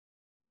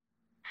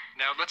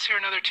Now let's hear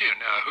another tune.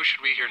 Who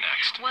should we hear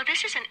next? Well,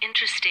 this is an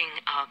interesting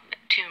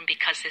tune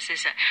because this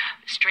is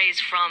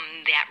strays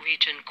from that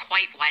region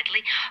quite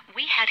widely.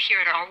 We had here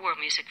at our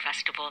World Music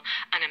Festival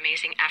an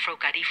amazing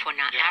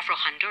Afro-Garifuna,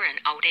 Afro-Honduran,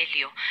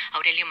 Aurelio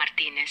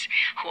Martinez,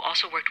 who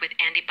also worked with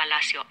Andy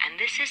Palacio. And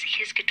this is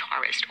his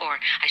guitarist, or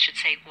I should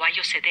say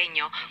Guayo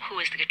Cedeño, who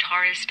is the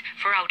guitarist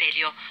for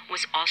Aurelio,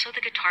 was also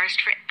the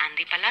guitarist for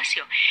Andy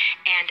Palacio.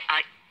 And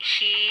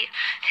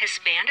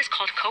his band is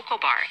called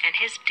CocoBar, and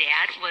his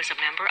dad was a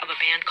member of a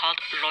band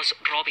called Los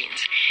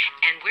Robins.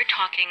 And we're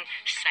talking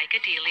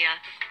psychedelia,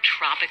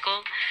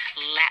 tropical,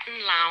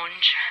 Latin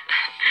lounge,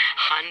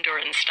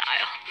 Honduran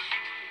style.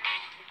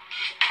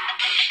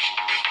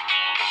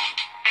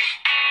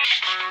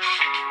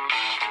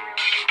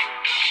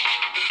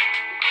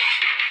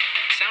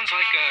 Sounds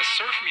like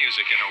surf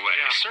music in a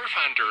way. Yeah. Surf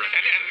Honduran.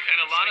 And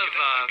a lot of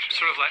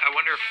sort of like, I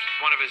wonder if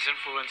one of his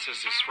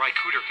influences is Ry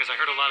Cooder, because I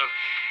heard a lot of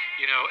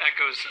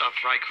echoes of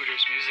Ry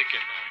Cooder's music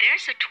in there.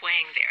 There's a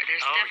twang there.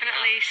 There's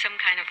definitely some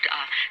kind of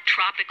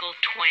tropical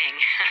twang.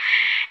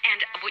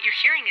 And what you're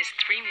hearing is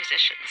three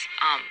musicians.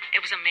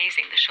 It was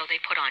amazing, the show they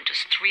put on.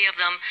 Just three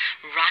of them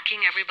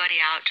rocking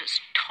everybody out,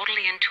 just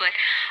totally into it.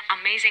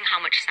 Amazing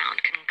how much sound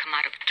can come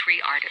out of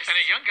three artists. And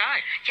a young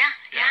guy. Yeah.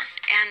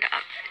 And,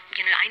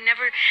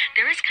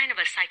 there is kind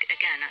of a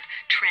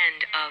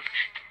trend of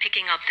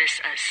picking up this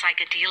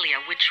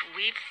psychedelia, which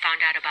we've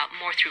found out about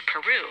more through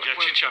Peru. Yeah,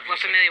 we're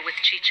familiar with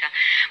chicha.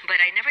 But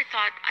I never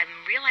thought,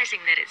 I'm realizing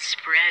that it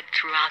spread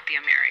throughout the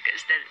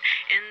Americas, that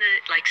in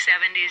the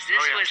 70s,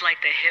 this was like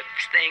the hip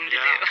thing to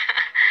do.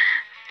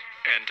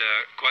 And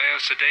Guayo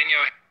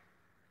Cedeño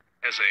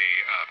has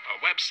a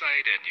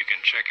website, and you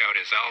can check out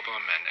his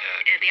album.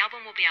 And the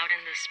album will be out in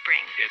the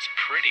spring. It's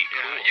pretty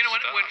cool. You know,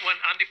 when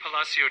Andy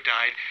Palacio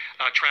died,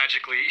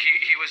 tragically,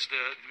 he was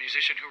the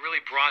musician who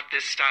really brought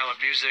this style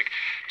of music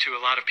to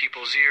a lot of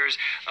people's ears.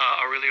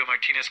 Aurelio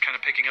Martinez kind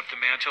of picking up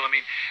the mantle. I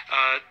mean,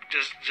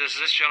 does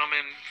this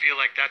gentleman feel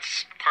like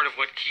that's part of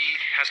what he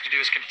has to do,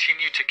 is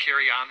continue to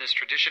carry on this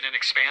tradition and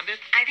expand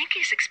it? I think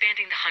he's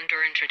expanding the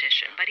Honduran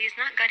tradition, but he's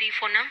not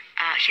Garifuna.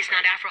 He's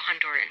not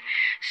Afro-Honduran.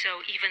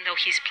 So even though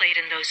he's played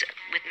in those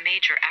with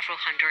major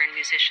Afro-Honduran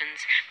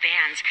musicians,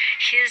 bands,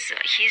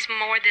 he's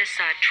more this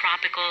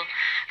tropical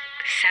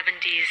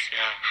 70s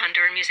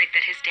Honduran music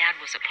that his dad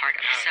was a part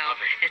of. So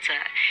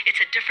it's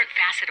a different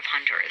facet of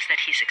Honduras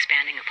that he's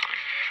expanding upon.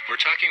 We're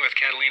talking with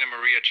Catalina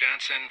Maria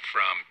Johnson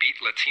from Beat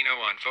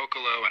Latino on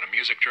Vocalo, and a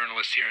music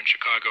journalist here in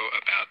Chicago,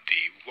 about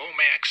the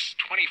WOMAX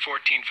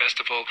 2014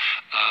 festival.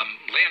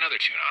 Lay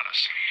another tune on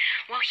us.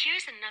 Well,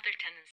 here's another tendency.